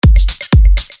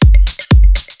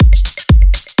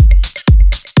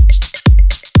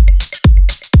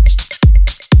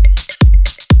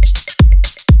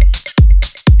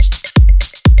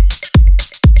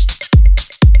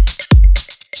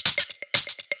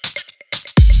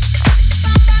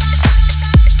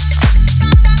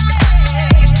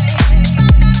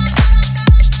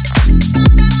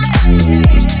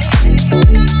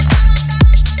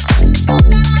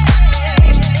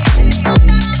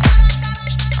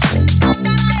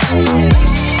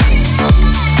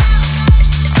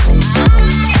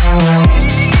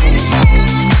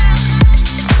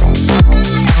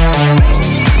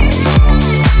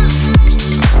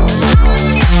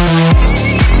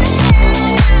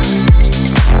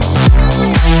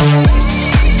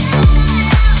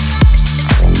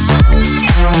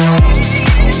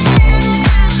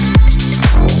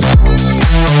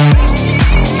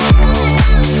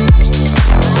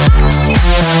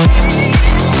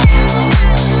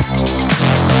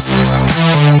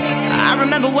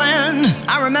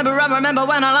remember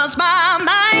when I lost my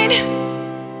mind.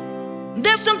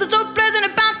 There's something so pleasant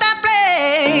about that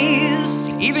place.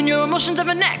 Even your emotions have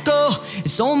an echo in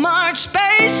so much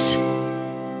space.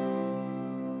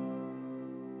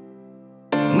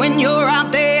 When you're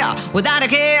out there without a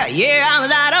care, yeah, I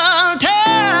was out of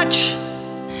touch.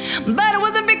 But it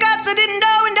wasn't because I didn't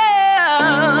know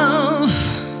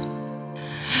enough.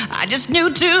 I just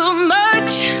knew too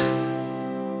much.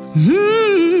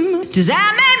 Does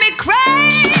that make me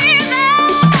crazy?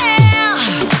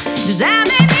 Does that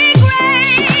make me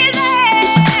crazy?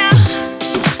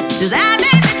 Does that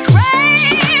make me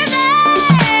crazy?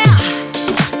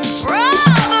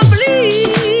 Probably.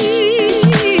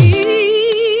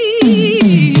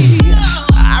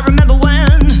 I remember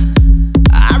when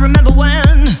I remember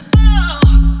when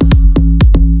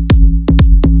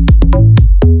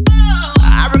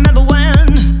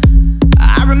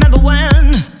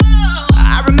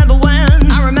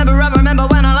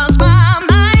I lost my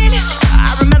mind.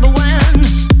 I remember when I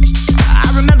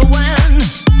remember when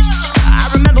I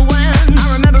remember when I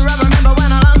remember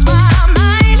when I lost my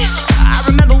mind. I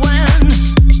remember when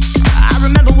I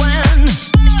remember when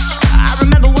I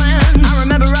remember when I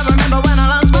remember when I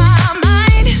lost my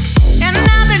mind. And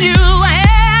now that you are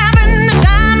having the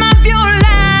time of your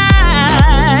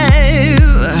life,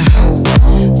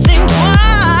 think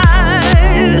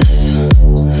twice.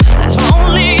 That's my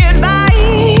only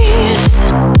advice.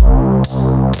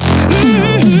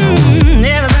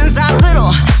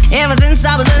 Ever since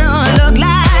I was little, it looked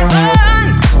like fun.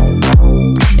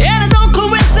 And it's no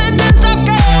coincidence I've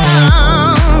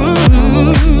gone.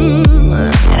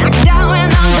 And I can die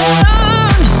when I'm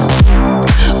done.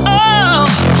 Oh,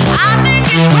 I think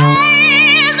you're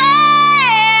crazy.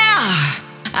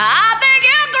 I think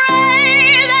you're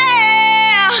crazy.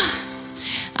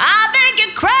 I think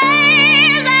you're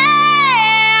crazy.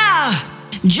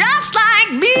 Just like